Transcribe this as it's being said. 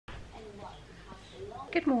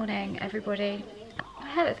Good morning, everybody. My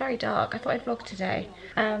hair looks very dark. I thought I'd vlog today.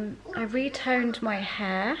 I retoned my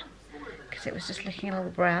hair because it was just looking a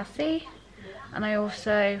little brassy, and I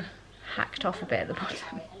also hacked off a bit at the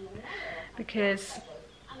bottom because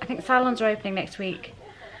I think salons are opening next week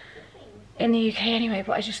in the UK anyway,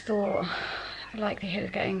 but I just thought the likelihood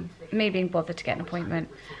of getting me being bothered to get an appointment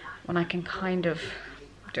when I can kind of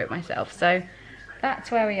do it myself. So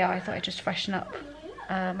that's where we are. I thought I'd just freshen up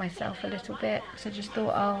myself a little bit, so I just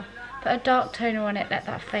thought I'll put a dark toner on it, let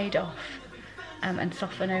that fade off and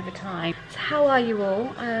soften over time. So how are you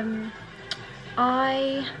all?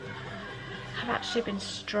 I have actually been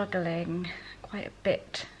struggling quite a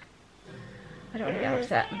bit. I don't want to get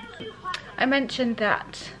upset. I mentioned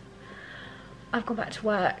that I've gone back to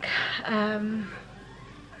work and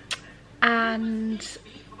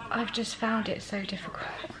I've just found it so difficult.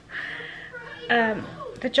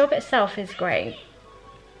 The job itself is great.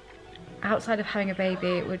 Outside of having a baby,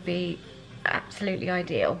 it would be absolutely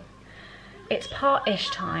ideal. It's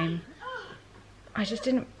part-ish time. I just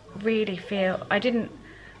didn't really feel, maybe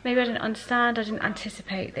I didn't understand, I didn't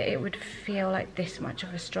anticipate that it would feel like this much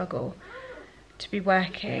of a struggle to be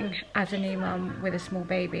working as a new mum with a small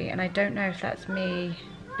baby. And I don't know if that's me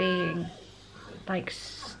being like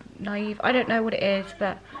naive. I don't know what it is,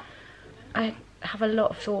 but I have a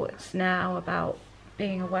lot of thoughts now about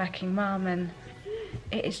being a working mum, and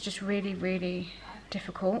it is just really, really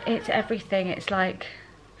difficult. It's everything. It's like,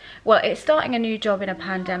 well, it's starting a new job in a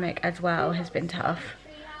pandemic as well has been tough,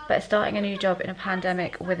 but starting a new job in a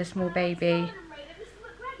pandemic with a small baby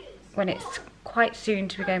when it's quite soon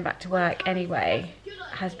to be going back to work anyway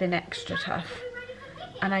has been extra tough.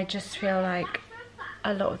 And I just feel like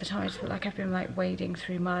a lot of the time I just feel like I've been like wading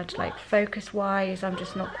through mud, like focus wise I'm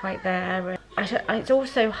just not quite there. It's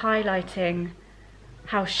also highlighting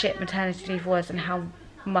how shit maternity leave was and how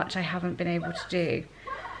much I haven't been able to do.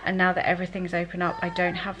 And now that everything's open up, I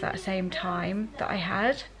don't have that same time that I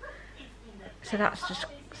had. So that's just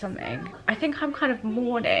something. I think I'm kind of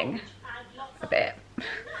mourning a bit.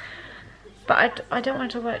 But I don't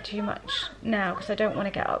want to talk about it too much now because I don't want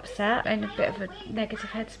to get upset. I'm in a bit of a negative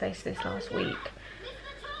headspace this last week.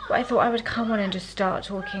 But I thought I would come on and just start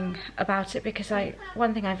talking about it because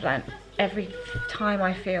one thing I've learned, every time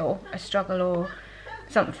I feel a struggle or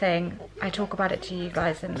something, I talk about it to you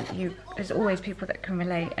guys, and there's always people that can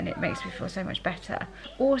relate, and it makes me feel so much better.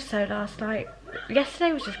 Also,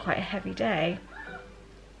 yesterday was just quite a heavy day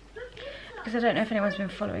because I don't know if anyone's been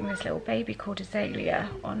following this little baby called Azalea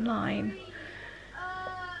online,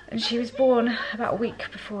 and she was born about a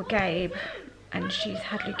week before Gabe, and she's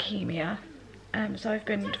had leukemia. So I've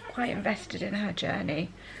been quite invested in her journey,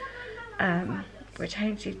 which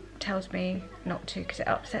Hainsey tells me not to because it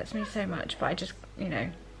upsets me so much, but I just,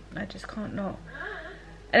 I just can't not.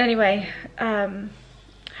 And anyway,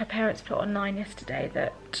 her parents put online yesterday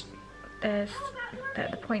that they're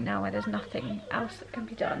at the point now where there's nothing else that can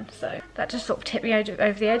be done. So that just sort of tipped me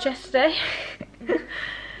over the edge yesterday.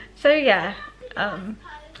 So yeah, I'm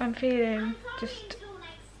feeling just,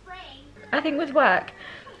 I think with work,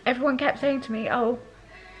 everyone kept saying to me, oh,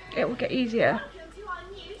 it will get easier.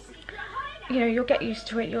 You'll get used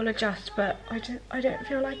to it, you'll adjust, but I don't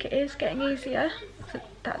feel like it is getting easier. So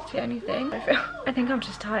that's the only thing. I think I'm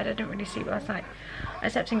just tired. I didn't really sleep last night. I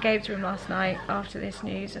slept in Gabe's room last night after this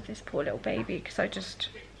news of this poor little baby because I just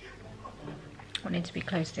wanted to be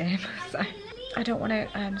close to him. So I don't want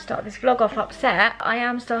to start this vlog off upset. I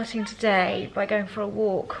am starting today by going for a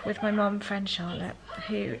walk with my mum friend Charlotte,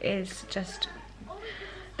 who is just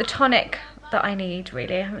the tonic that I need,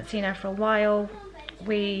 really. I haven't seen her for a while.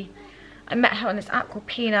 I met her on this app called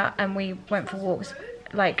Peanut, and we went for walks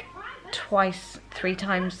like 3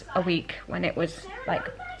 times a week when it was like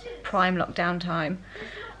prime lockdown time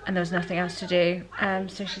and there was nothing else to do.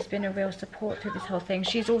 So she's been a real support through this whole thing.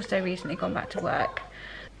 She's also recently gone back to work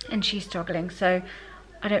and she's struggling, so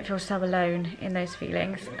I don't feel so alone in those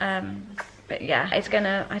feelings. But yeah, I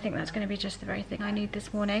think that's gonna be just the very thing I need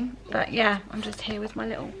this morning. But yeah, I'm just here with my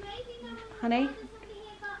little honey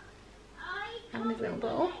and his little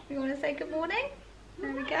bottle. You want to say good morning?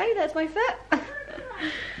 There we go, there's my foot.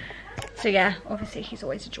 So yeah, obviously he's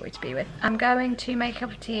always a joy to be with. I'm going to make a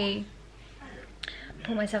cup of tea,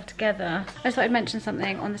 pull myself together. I just thought I'd mention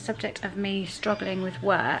something on the subject of me struggling with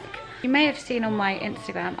work. You may have seen on my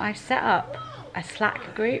Instagram, I've set up a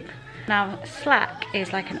Slack group. Now Slack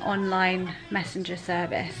is like an online messenger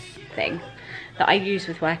service thing that I use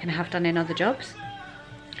with work and have done in other jobs.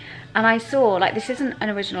 And I saw, like, this isn't an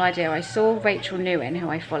original idea, I saw Rachel Nguyen, who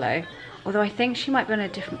I follow, although I think she might be on a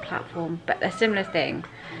different platform, but a similar thing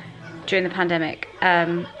during the pandemic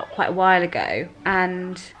quite a while ago.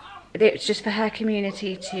 And it's just for her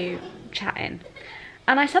community to chat in.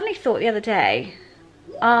 And I suddenly thought the other day,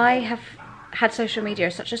 I have had social media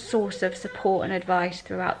as such a source of support and advice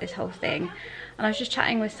throughout this whole thing. And I was just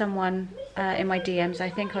chatting with someone in my DMs, I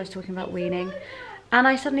think I was talking about weaning, and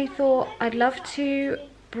I suddenly thought I'd love to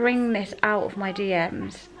bring this out of my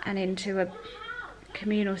DMs and into a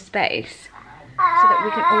communal space so that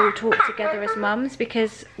we can all talk together as mums,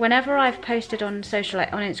 because whenever I've posted on social,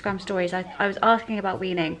 like on Instagram stories, I was asking about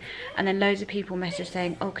weaning, and then loads of people messaged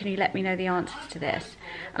saying, oh, can you let me know the answers to this?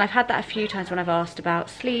 And I've had that a few times when I've asked about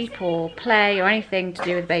sleep or play or anything to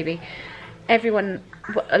do with the baby.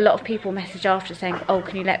 A lot of people message after saying, oh,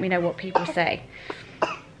 can you let me know what people say?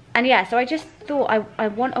 And yeah, so I just thought I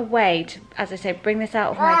want a way to, as I say, bring this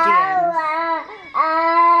out of my DMs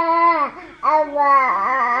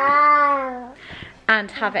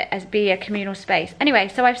and have it as be a communal space. Anyway,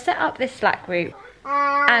 so I've set up this Slack group,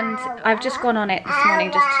 and I've just gone on it this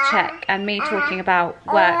morning just to check, and me talking about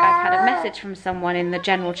work, I've had a message from someone in the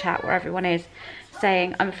general chat where everyone is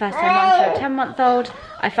saying, I'm a first time mum to a 10-month-old.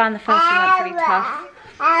 I found the first few months really tough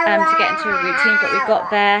to get into a routine, but we got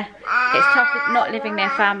there. It's tough not living near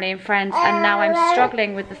family and friends, and now I'm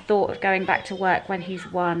struggling with the thought of going back to work when he's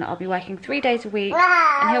 1. I'll be working 3 days a week,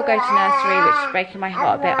 and he'll go to nursery, which is breaking my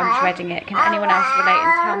heart a bit. I'm dreading it. Can anyone else relate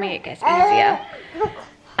and tell me it gets easier?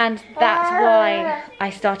 And that's why I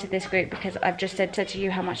started this group, because I've just said to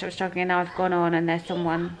you how much I was struggling, and now I've gone on and there's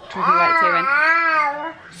someone talking about it too. And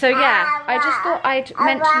so yeah, I just thought I'd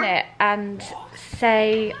mention it and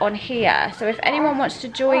say on here, so if anyone wants to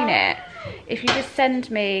join it, if you just send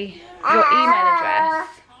me your email address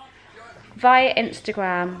via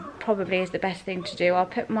Instagram, probably is the best thing to do. I'll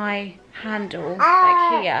put my handle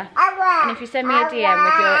like here, and if you send me a DM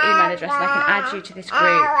with your email address, I can add you to this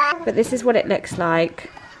group. But this is what it looks like.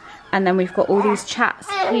 And then we've got all these chats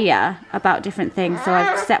here about different things. So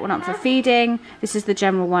I've set one up for feeding. This is the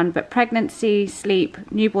general one, but pregnancy, sleep,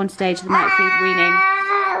 newborn stage, the night feed, weaning.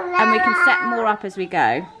 And we can set more up as we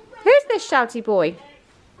go. Who's this shouty boy?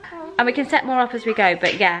 And we can set more up as we go.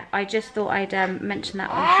 But yeah, I just thought I'd mention that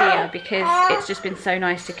on here, because it's just been so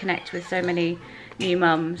nice to connect with so many new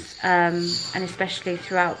mums. And especially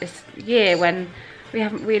throughout this year when we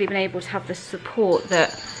haven't really been able to have the support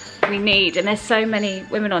that we need. And there's so many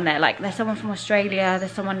women on there, like there's someone from Australia,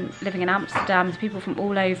 there's someone living in Amsterdam, there's people from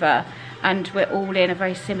all over, and we're all in a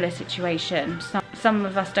very similar situation. Some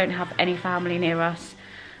of us don't have any family near us,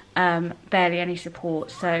 barely any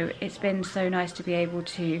support, so it's been so nice to be able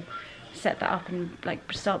to set that up and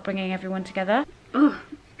like start bringing everyone together. Oh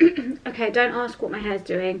okay, don't ask what my hair's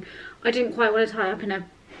doing. I didn't quite want to tie it up in a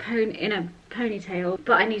ponytail,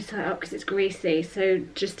 but I need to tie it up because it's greasy, so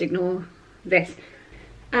just ignore this.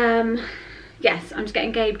 Yes, I'm just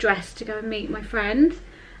getting Gabe dressed to go and meet my friend.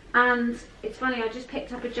 And it's funny, I just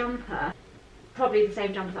picked up a jumper, probably the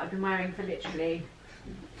same jumper that I've been wearing for literally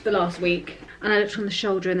the last week, and I looked on the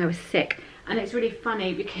shoulder and there was thick. And it's really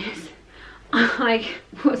funny because I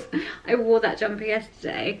wore that jumper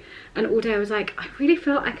yesterday, and all day I was like, I really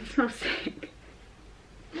feel I can smell sick.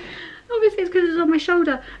 Obviously it's because it's on my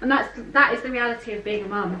shoulder, and that is the reality of being a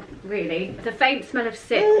mum, really. The faint smell of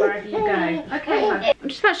sick wherever you go. Okay, I'm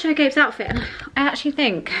just about to show Gabe's outfit, and I actually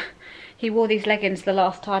think he wore these leggings the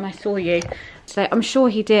last time I saw you. So I'm sure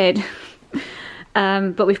he did.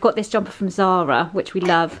 But we've got this jumper from Zara, which we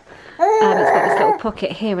love. It's got this little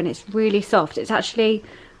pocket here, and it's really soft. It's actually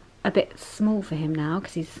a bit small for him now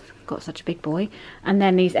because he's got such a big boy. And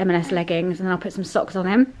then these M&S leggings, and then I'll put some socks on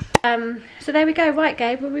him. So there we go. Right,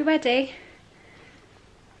 Gabe, are we ready?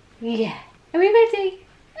 Yeah. Are we ready?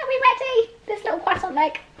 Are we ready? This little croissant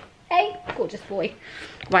leg. Hey, gorgeous boy.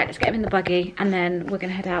 Right, let's get him in the buggy, and then we're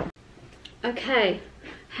gonna head out. Okay,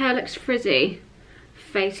 hair looks frizzy,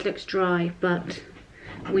 face looks dry, but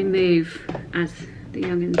we move as the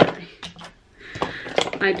youngins say.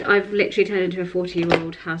 I've literally turned into a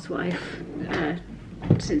 40-year-old housewife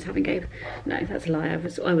since having Gabe. No, that's a lie. I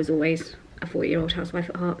was always a 40-year-old housewife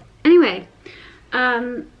at heart. Anyway,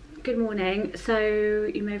 good morning. So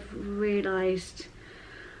you may have realised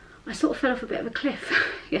I sort of fell off a bit of a cliff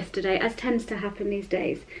yesterday, as tends to happen these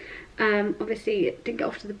days. Obviously it didn't get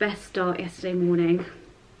off to the best start yesterday morning.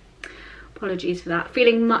 Apologies for that.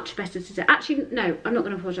 Feeling much better today. Actually, no, I'm not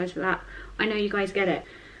going to apologise for that. I know you guys get it.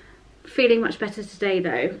 Feeling much better today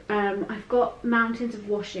though. I've got mountains of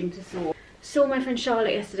washing to sort. Saw my friend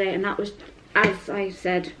Charlotte yesterday, and that was, as I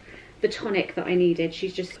said, the tonic that I needed.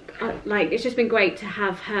 She's just like, it's just been great to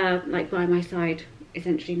have her like by my side,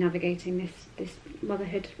 essentially navigating this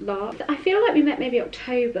motherhood lark. I feel like we met maybe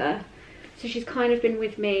October, so she's kind of been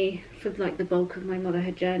with me for like the bulk of my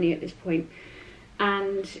motherhood journey at this point.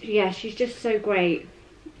 And yeah, she's just so great.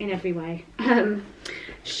 in every way. And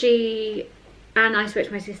I spoke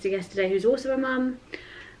to my sister yesterday, who's also a mum,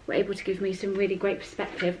 were able to give me some really great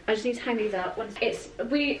perspective. I just need to hang these up.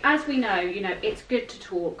 As we know, you know, it's good to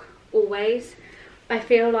talk always. I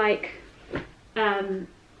feel like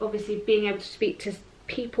obviously being able to speak to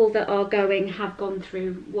people that have gone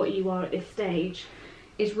through what you are at this stage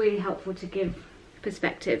is really helpful to give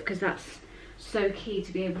perspective, because that's so key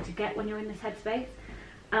to be able to get when you're in this headspace.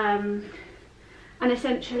 And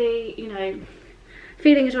essentially, you know,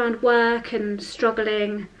 feelings around work and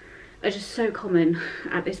struggling are just so common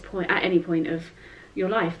at this point, at any point of your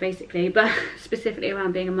life basically, but specifically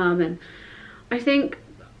around being a mum. And I think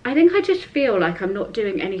I just feel like I'm not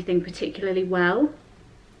doing anything particularly well,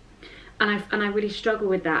 and I really struggle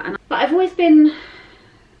with that. But I've always been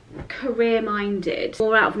career minded,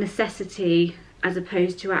 more out of necessity as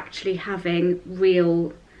opposed to actually having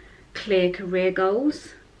real clear career goals.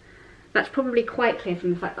 That's probably quite clear from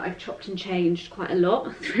the fact that I've chopped and changed quite a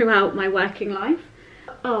lot throughout my working life.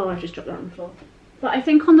 Oh, I've just dropped that on the floor. But I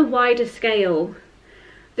think on the wider scale,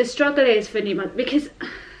 the struggle is for new mums, because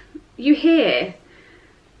you hear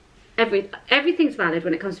everything's valid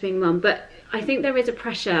when it comes to being a mum, but I think there is a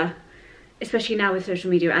pressure, especially now with social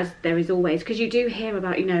media, as there is always, because you do hear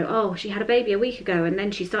about, you know, oh, she had a baby a week ago and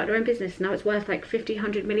then she started her own business, now it's worth like 50,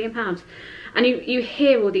 100 million pounds. And you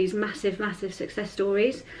hear all these massive success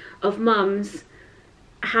stories of mums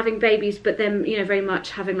having babies, but then, you know, very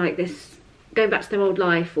much having like this, going back to their old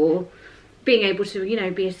life, or being able to, you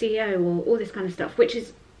know, be a CEO, or all this kind of stuff, which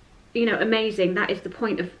is, you know, amazing. That is the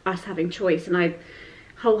point of us having choice, and I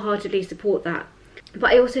wholeheartedly support that.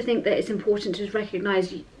 But I also think that it's important to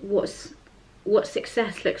recognise what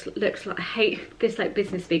success looks like. I hate this like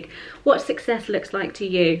business speak. What success looks like to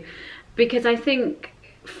you, because I think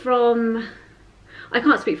I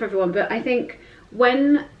can't speak for everyone, but I think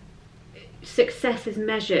when success is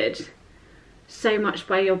measured so much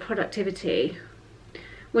by your productivity,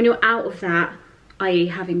 when you're out of that, i.e.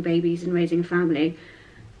 having babies and raising a family,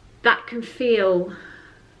 that can feel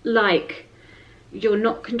like you're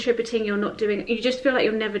not contributing, you're not doing, you just feel like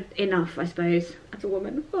you're never enough, I suppose, as a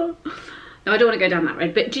woman. Oh. No, I don't want to go down that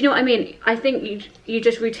road, but do you know what I mean? I think you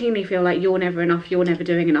just routinely feel like you're never enough, you're never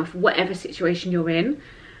doing enough, whatever situation you're in.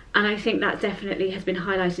 And I think that definitely has been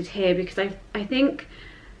highlighted here, because I think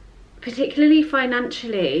particularly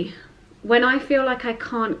financially, when I feel like I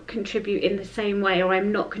can't contribute in the same way, or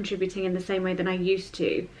I'm not contributing in the same way that I used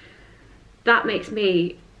to, that makes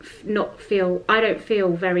me I don't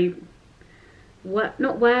feel very,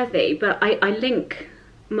 not worthy, but I link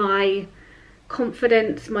my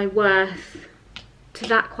confidence, my worth to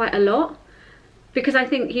that quite a lot, because I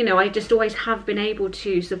think, you know, I just always have been able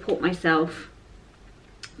to support myself.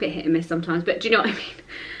 A bit hit and miss sometimes, but do you know what I mean?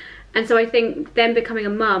 And so I think then becoming a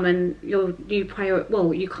mum, and you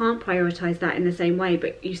can't prioritise that in the same way,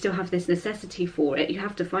 but you still have this necessity for it, you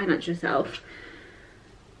have to finance yourself.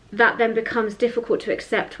 That then becomes difficult to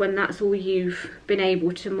accept when that's all you've been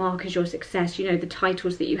able to mark as your success, you know, the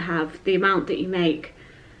titles that you have, the amount that you make.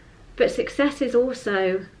 But success is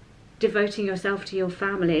also devoting yourself to your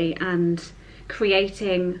family and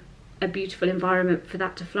creating a beautiful environment for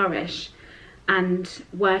that to flourish, and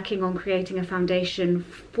working on creating a foundation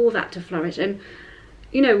for that to flourish. And,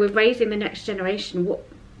 you know, we're raising the next generation. What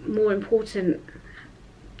more important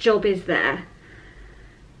job is there?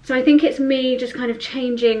 So I think it's me just kind of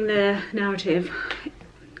changing the narrative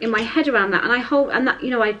in my head around that. And that, you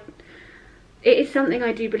know, it is something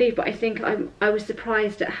I do believe, but I think I was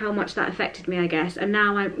surprised at how much that affected me, I guess. And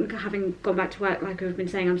now I'm having gone back to work, like I've been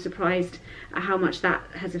saying, I'm surprised at how much that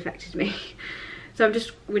has affected me. So I'm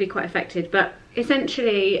just really quite affected. But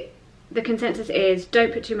essentially the consensus is,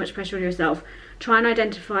 don't put too much pressure on yourself. Try and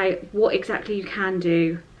identify what exactly you can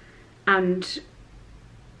do, and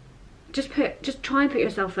just try and put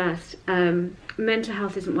yourself first. Mental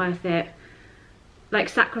health isn't worth it. Like,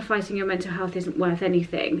 sacrificing your mental health isn't worth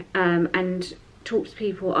anything. And talk to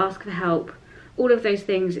people, ask for help. All of those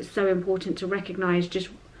things, it's so important to recognise just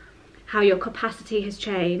how your capacity has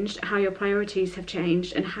changed, how your priorities have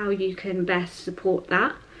changed, and how you can best support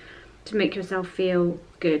that to make yourself feel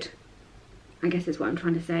good, I guess is what I'm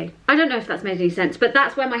trying to say. I don't know if that's made any sense, but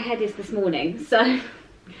that's where my head is this morning. So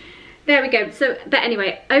there we go. So, but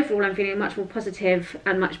anyway, overall I'm feeling much more positive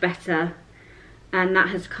and much better, and that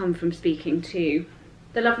has come from speaking to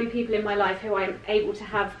the lovely people in my life who I'm able to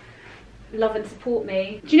have love and support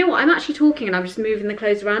me. Do you know what, I'm actually talking and I'm just moving the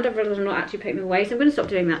clothes around. I've realised I'm not actually putting them away, so I'm going to stop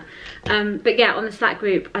doing that. But yeah, on the Slack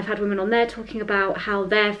group, I've had women on there talking about how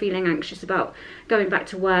they're feeling anxious about going back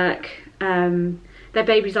to work. Their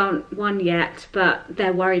babies aren't one yet, but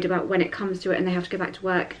they're worried about when it comes to it and they have to go back to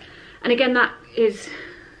work. And again, that is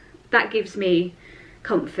that gives me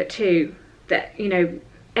comfort too, that, you know,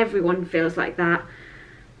 everyone feels like that.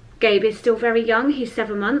 Gabe is still very young, he's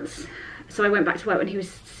 7 months, so I went back to work when he was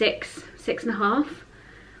 6.5.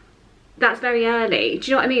 That's very early,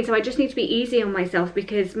 do you know what I mean? So I just need to be easy on myself,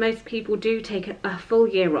 because most people do take a full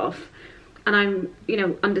year off, and I'm, you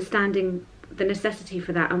know, understanding the necessity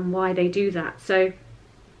for that and why they do that. So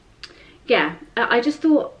yeah, I just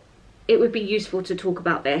thought it would be useful to talk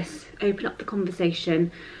about this, open up the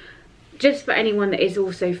conversation, just for anyone that is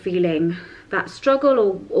also feeling that struggle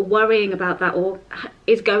or worrying about that, or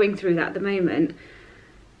is going through that at the moment.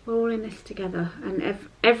 We're all in this together, and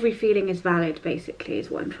every feeling is valid, basically,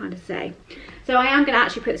 is what I'm trying to say. So I am going to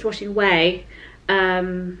actually put this washing away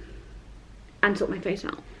and sort my face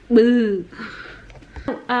out.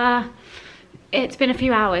 It's been a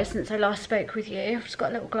few hours since I last spoke with you. I've just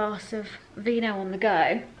got a little glass of vino on the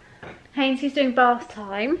go. Hainsey's doing bath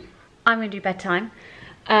time. I'm going to do bedtime.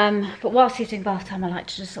 But whilst he's doing bath time, I like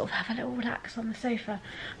to just sort of have a little relax on the sofa.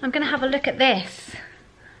 I'm going to have a look at this.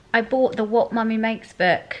 I bought the What Mummy Makes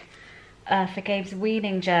book for Gabe's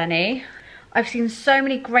weaning journey. I've seen so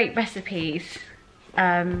many great recipes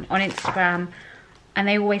on Instagram, and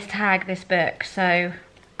they always tag this book, so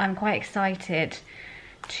I'm quite excited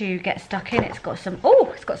to get stuck in. It's got some,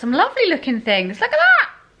 oh, it's got some lovely looking things. Look at that!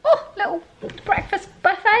 Oh, little breakfast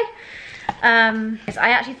buffet. I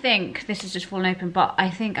actually think this has just fallen open, but I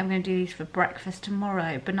think I'm going to do these for breakfast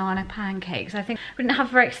tomorrow. Banana pancakes. I think we didn't have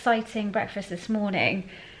a very exciting breakfast this morning,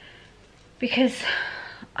 because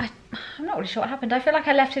I'm not really sure what happened. I feel like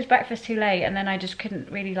I left his breakfast too late, and then I just couldn't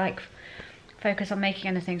really like focus on making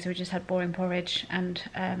anything, so we just had boring porridge and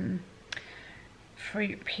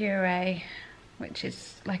fruit puree, which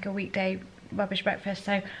is like a weekday rubbish breakfast.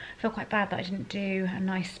 So I feel quite bad that I didn't do a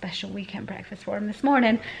nice special weekend breakfast for him this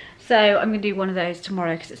morning. So I'm going to do one of those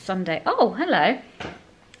tomorrow because it's Sunday. Oh, hello.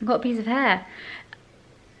 I've got a piece of hair.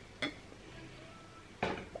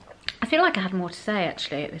 I feel like I had more to say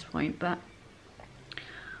actually at this point, but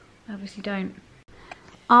I obviously don't.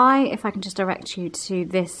 If I can just direct you to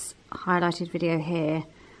this highlighted video here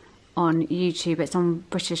on YouTube. It's on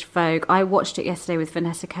British Vogue. I watched it yesterday with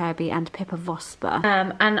Vanessa Kirby and Pippa Vosper.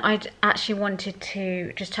 And I actually wanted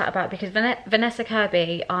to just chat about it because Vanessa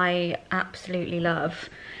Kirby I absolutely love.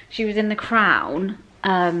 She was in The Crown.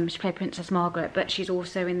 She played Princess Margaret, but she's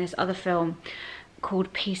also in this other film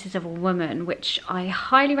called Pieces of a Woman, which I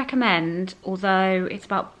highly recommend, although it's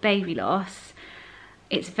about baby loss.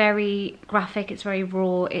 It's very graphic, it's very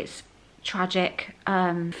raw, it's tragic.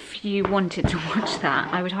 If you wanted to watch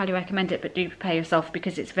that, I would highly recommend it, but do prepare yourself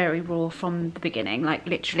because it's very raw from the beginning, like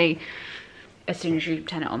literally as soon as you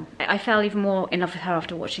turn it on. I fell even more in love with her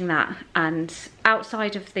after watching that, and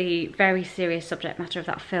outside of the very serious subject matter of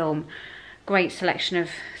that film, great selection of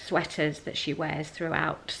sweaters that she wears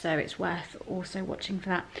throughout, so it's worth also watching for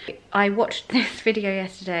that. I watched this video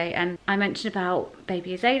yesterday and I mentioned about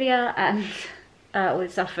baby Azalea and all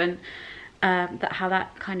this stuff, and how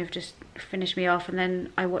that kind of just finished me off, and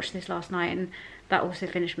then I watched this last night and that also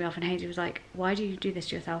finished me off, and Hazy was like, why do you do this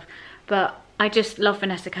to yourself? But I just love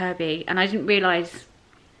Vanessa Kirby, and I didn't realise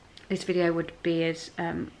this video would be as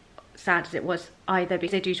sad as it was either,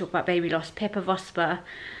 because they do talk about baby loss. Pippa Vosper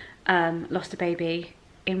lost a baby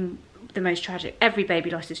in the most tragic, every baby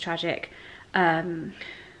loss is tragic,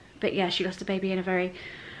 but yeah, she lost a baby in a very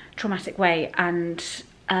traumatic way, and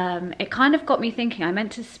it kind of got me thinking. I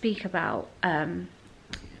meant to speak about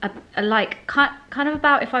like kind of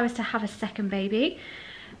about if I was to have a second baby,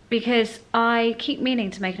 because I keep meaning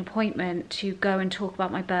to make an appointment to go and talk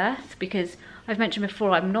about my birth, because I've mentioned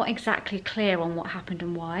before I'm not exactly clear on what happened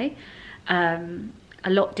and why. A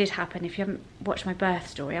lot did happen. If you haven't watched my birth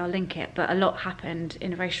story, I'll link it, but a lot happened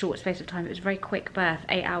in a very short space of time. It was a very quick birth,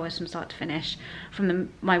 8 hours from start to finish. From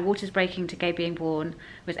my waters breaking to Gabe being born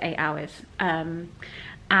was 8 hours.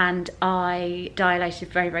 And I dilated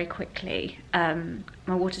very, very quickly.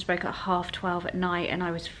 My waters broke at 12:30 at night, and I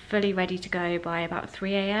was fully ready to go by about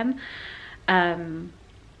 3 AM.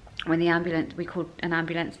 When the ambulance, we called an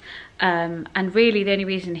ambulance. And really the only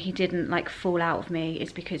reason he didn't like fall out of me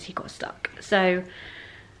is because he got stuck. So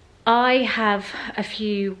I have a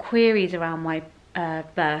few queries around my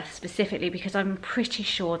birth, specifically because I'm pretty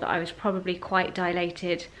sure that I was probably quite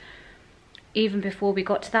dilated even before we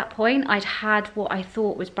got to that point. I'd had what I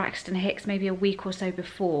thought was Braxton Hicks maybe a week or so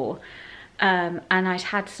before, and I'd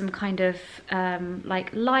had some kind of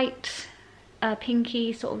like light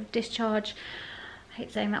pinky sort of discharge, I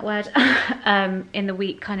hate saying that word, in the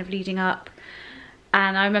week kind of leading up.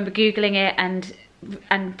 And I remember Googling it, and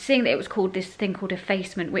and seeing that it was called this thing called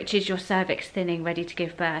effacement, which is your cervix thinning ready to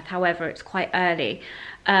give birth. However, it's quite early.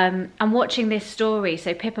 And watching this story,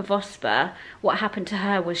 so Pippa Vosper, what happened to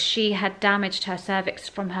her was she had damaged her cervix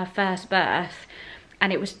from her first birth,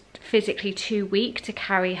 and it was physically too weak to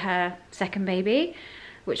carry her second baby,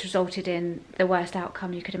 which resulted in the worst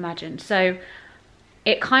outcome you could imagine. So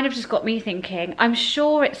it kind of just got me thinking, I'm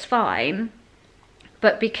sure it's fine,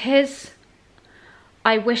 but because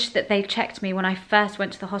I wish that they checked me when I first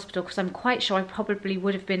went to the hospital, because I'm quite sure I probably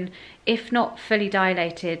would have been, if not fully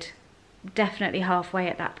dilated, definitely halfway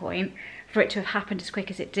at that point, for it to have happened as quick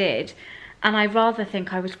as it did. And I rather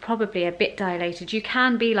think I was probably a bit dilated. You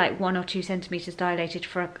can be like 1 or 2 centimeters dilated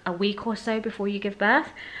for a week or so before you give birth.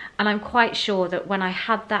 And I'm quite sure that when I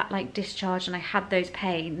had that like discharge and I had those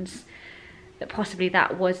pains, that possibly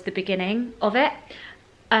that was the beginning of it.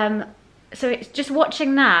 So it's just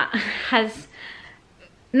watching that has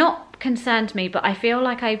not concerned me, but I feel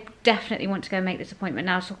like I definitely want to go and make this appointment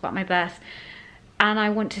now to talk about my birth. And I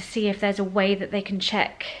want to see if there's a way that they can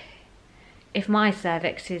check if my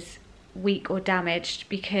cervix is weak or damaged,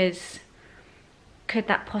 because could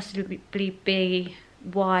that possibly be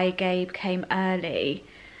why Gabe came early?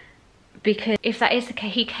 Because if that is the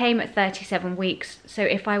case, he came at 37 weeks. So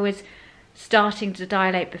if I was starting to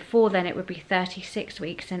dilate before then, it would be 36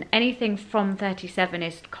 weeks. And anything from 37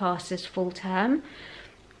 is classed as full term.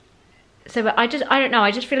 So I don't know,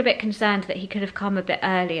 I just feel a bit concerned that he could have come a bit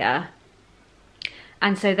earlier.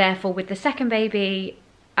 And so therefore with the second baby,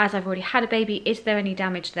 as I've already had a baby, is there any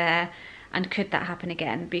damage there? And could that happen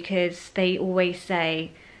again? Because they always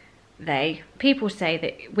say, people say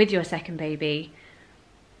that with your second baby,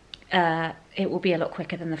 it will be a lot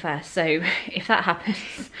quicker than the first. So if that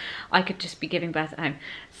happens, I could just be giving birth at home.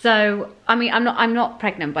 So, I mean, I'm not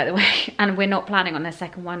pregnant, by the way, and we're not planning on the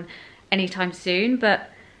second one anytime soon, but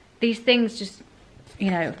these things just,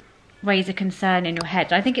 you know, raise a concern in your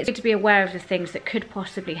head. I think it's good to be aware of the things that could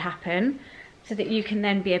possibly happen, so that you can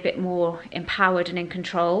then be a bit more empowered and in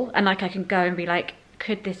control. And like I can go and be like,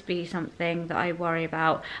 could this be something that I worry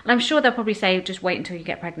about? And I'm sure they'll probably say, just wait until you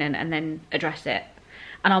get pregnant and then address it.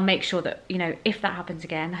 And I'll make sure that, you know, if that happens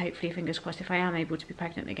again, hopefully, fingers crossed, if I am able to be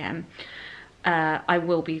pregnant again, I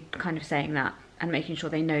will be kind of saying that and making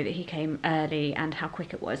sure they know that he came early and how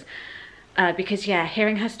quick it was. Because yeah,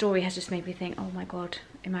 hearing her story has just made me think, oh my God,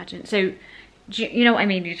 imagine. So, you know what I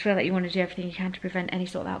mean? You just feel like you want to do everything you can to prevent any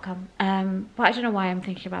sort of outcome. But I don't know why I'm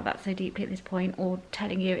thinking about that so deeply at this point, or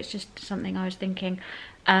telling you. It's just something I was thinking.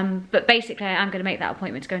 But basically, I'm going to make that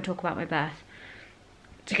appointment to go and talk about my birth,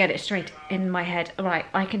 to get it straight in my head. All right,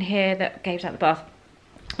 I can hear that Gabe's out the bath.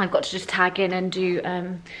 I've got to just tag in and do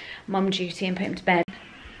mum duty and put him to bed.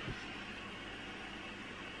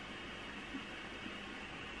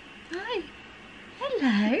 Hi.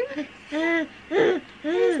 Hello.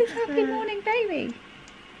 This is happy morning, baby.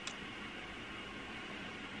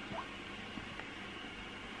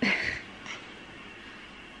 I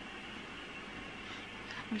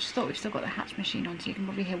just thought we've still got the hatch machine on, so you can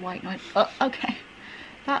probably hear white noise. Oh, okay.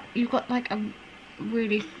 That, you've got like a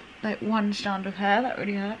really, like one strand of hair, that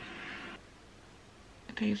really hurt.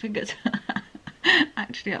 Okay, your fingers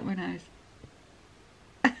actually up my nose.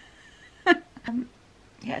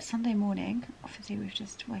 Yeah, it's Sunday morning. Obviously we've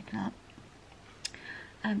just woken up.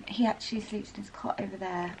 He actually sleeps in his cot over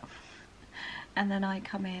there, and then I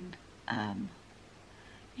come in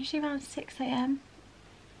usually around 6 AM.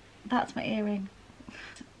 That's my earring.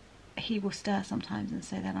 He will stir sometimes, and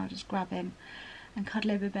so then I'll just grab him and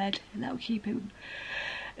cuddle over bed, and that will keep him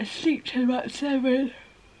asleep till about 7.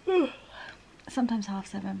 Sometimes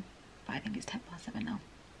 7:30, but I think it's 7:10 now.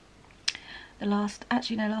 Last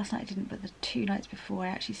night I didn't, but the 2 nights before I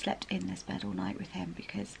actually slept in this bed all night with him,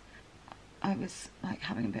 because I was like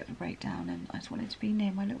having a bit of a breakdown and I just wanted to be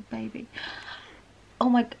near my little baby. Oh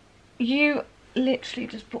my, you literally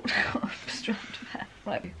just brought out a strand of hair.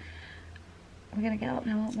 Right, we're gonna get up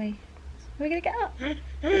now, aren't we? We're gonna get up.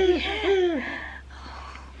 Yeah.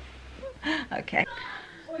 Okay.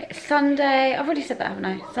 It's Sunday. I've already said that, haven't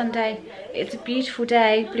I? Sunday. It's a beautiful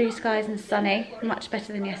day, blue skies and sunny. Much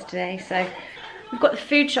better than yesterday. So we've got the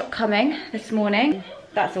food shop coming this morning.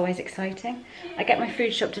 That's always exciting. I get my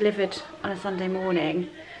food shop delivered on a Sunday morning.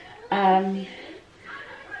 And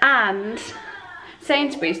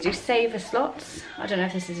Sainsbury's do saver slots. I don't know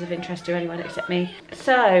if this is of interest to anyone except me.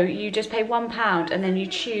 So you just pay £1 and then you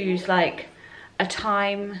choose like a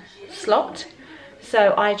time slot.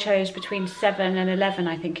 So I chose between 7 and 11,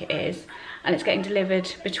 I think it is, and it's getting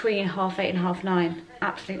delivered between 8:30 and 9:30.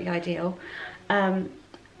 Absolutely ideal. And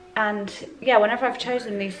yeah, whenever I've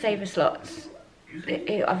chosen these saver slots,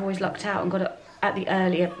 I've always lucked out and got at the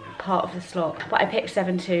earlier part of the slot, but I picked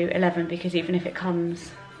 7 to 11 because even if it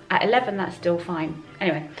comes at 11, that's still fine.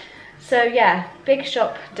 Anyway, so yeah, big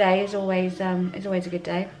shop day is always a good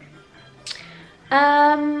day.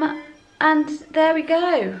 And there we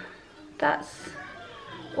go. That's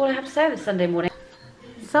all I have to say this Sunday morning.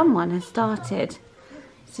 Someone has started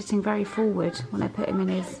sitting very forward when I put him in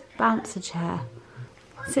his bouncer chair.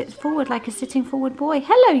 Sits forward like a sitting forward boy.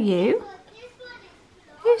 Hello, you.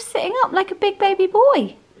 Who's sitting up like a big baby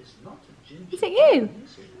boy? Is it you?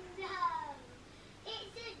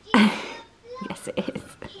 Yes, it is.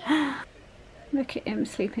 Look at him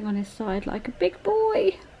sleeping on his side like a big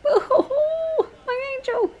boy. Oh, my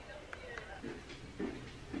angel.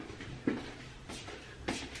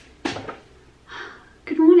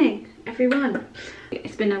 Good morning, everyone.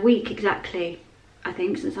 It's been a week exactly, I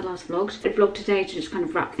think, since I last vlogged. I vlogged today to just kind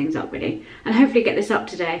of wrap things up really, and hopefully get this up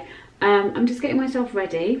today. I'm just getting myself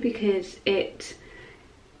ready because it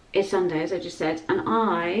is Sunday, as I just said, and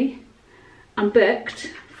I am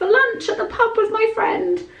booked for lunch at the pub with my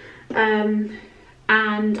friend. And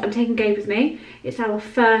I'm taking Gabe with me. It's our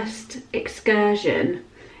first excursion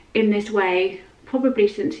in this way, probably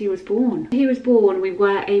since he was born. He was born, we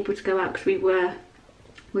were able to go out because we were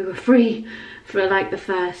free for like the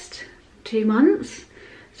first 2 months.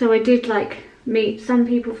 So I did like meet some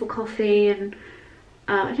people for coffee, and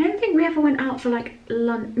I don't think we ever went out for like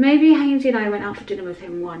lunch. Maybe Hainsey and I went out for dinner with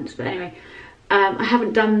him once, but anyway, I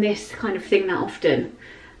haven't done this kind of thing that often,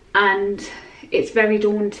 and it's very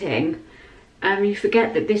daunting. You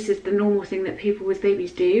forget that this is the normal thing that people with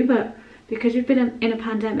babies do, but because we've been in a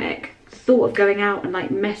pandemic, the thought of going out and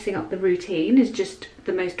like messing up the routine is just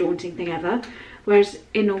the most daunting thing ever. Whereas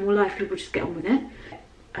in normal life, people just get on with it.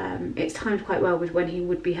 It's timed quite well with when he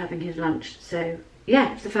would be having his lunch. So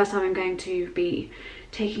yeah, it's the first time I'm going to be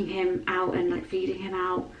taking him out and like feeding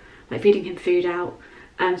him food out.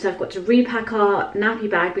 So I've got to repack our nappy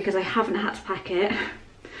bag because I haven't had to pack it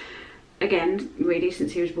again really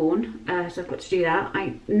since he was born. So I've got to do that.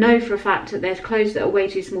 I know for a fact that there's clothes that are way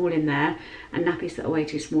too small in there and nappies that are way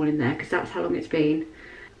too small in there because that's how long it's been.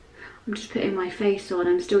 I'm just putting my face on.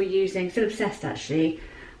 I'm still obsessed actually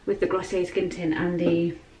with the Glossier Skin Tint and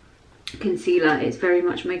the concealer. It's very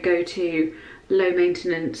much my go-to low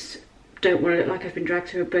maintenance, don't want to look like I've been dragged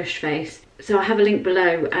through a bush face. So I have a link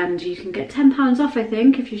below and you can get £10 off, I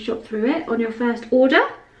think, if you shop through it on your first order.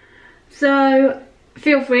 So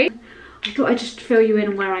feel free. I thought I'd just fill you in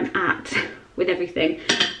on where I'm at with everything.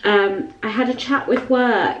 I had a chat with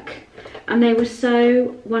work and they were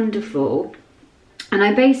so wonderful. And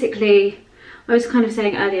I was kind of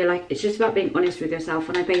saying earlier, like, it's just about being honest with yourself,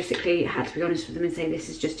 and I basically had to be honest with them and say this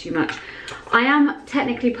is just too much. I am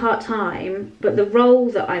technically part-time, but the role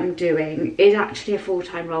that I'm doing is actually a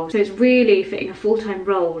full-time role. So it's really fitting a full-time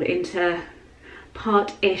role into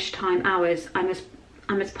part-ish time hours. I'm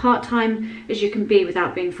as part-time as you can be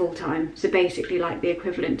without being full-time. So basically like the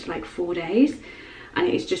equivalent to like 4 days, and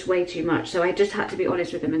it is just way too much. So I just had to be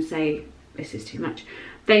honest with them and say, this is too much.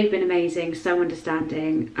 They've been amazing, so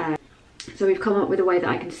understanding. So we've come up with a way that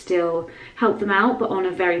I can still help them out, but on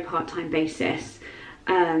a very part-time basis.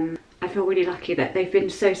 I feel really lucky that they've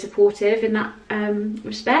been so supportive in that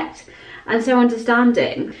respect and so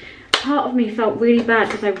understanding. Part of me felt really bad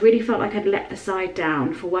because I really felt like I'd let the side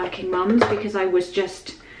down for working mums because I was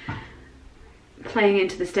just playing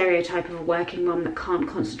into the stereotype of a working mum that can't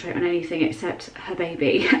concentrate on anything except her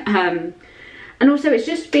baby. And also it's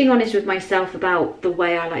just being honest with myself about the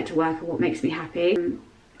way I like to work and what makes me happy.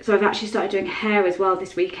 So I've actually started doing hair as well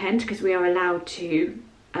this weekend because we are allowed to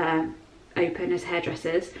open as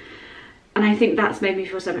hairdressers. And I think that's made me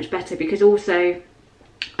feel so much better because also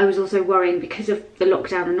I was also worrying because of the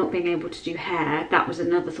lockdown and not being able to do hair. That was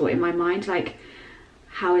another thought in my mind, like,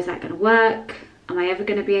 how is that going to work? Am I ever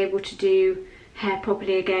going to be able to do hair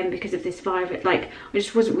properly again because of this virus? Like, I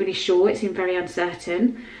just wasn't really sure. It seemed very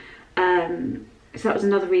uncertain. So that was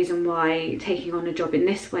another reason why taking on a job in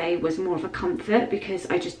this way was more of a comfort, because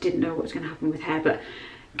I just didn't know what was going to happen with hair. But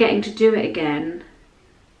getting to do it again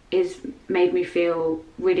made me feel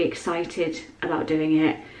really excited about doing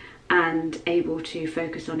it and able to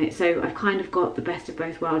focus on it. So I've kind of got the best of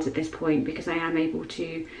both worlds at this point, because I am able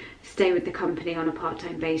to stay with the company on a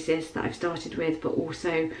part-time basis that I've started with, but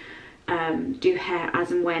also do hair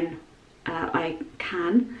as and when I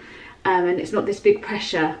can. And it's not this big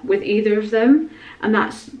pressure with either of them, and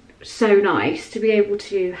that's so nice to be able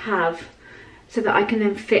to have, so that I can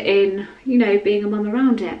then fit in, you know, being a mum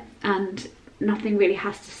around it, and nothing really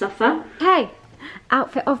has to suffer. Okay,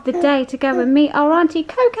 outfit of the day to go and meet our Auntie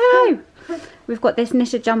Coco. We've got this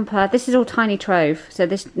knitted jumper. This is all Tiny Trove. So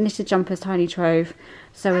this knitted jumper's Tiny Trove.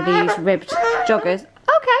 So are these ribbed joggers.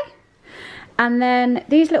 Okay. And then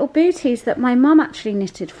these little booties that my mum actually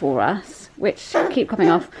knitted for us, which keep coming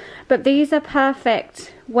off. But these are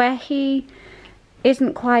perfect where he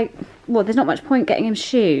isn't quite, well, there's not much point getting him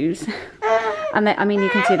shoes. And they, I mean, you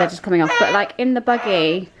can see they're just coming off. But like in the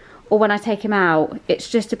buggy or when I take him out, it's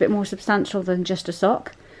just a bit more substantial than just a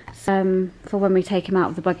sock. For when we take him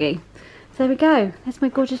out of the buggy. So there we go. That's my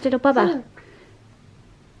gorgeous little Bubba.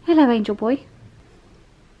 Hello, angel boy. Do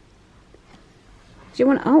you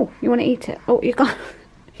want? Oh, you want to eat it? Oh, you can't.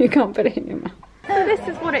 You can't put it in your mouth. So this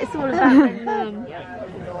is what it's all about.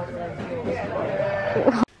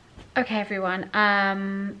 Okay, everyone.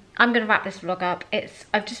 I'm gonna wrap this vlog up.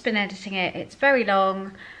 I've just been editing it. It's very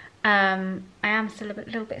long. I am still a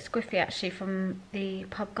little bit squiffy actually from the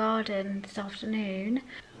pub garden this afternoon.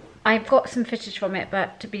 I've got some footage from it,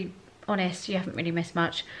 but to be honest, you haven't really missed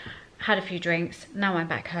much. Had a few drinks, now I'm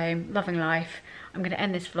back home, loving life. I'm going to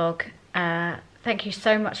end this vlog. Thank you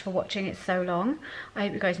so much for watching, it's so long. I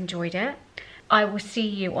hope you guys enjoyed it. I will see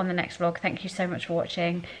you on the next vlog. Thank you so much for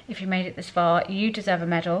watching. If you made it this far, you deserve a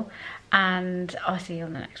medal, and I'll see you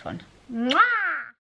on the next one. Mwah!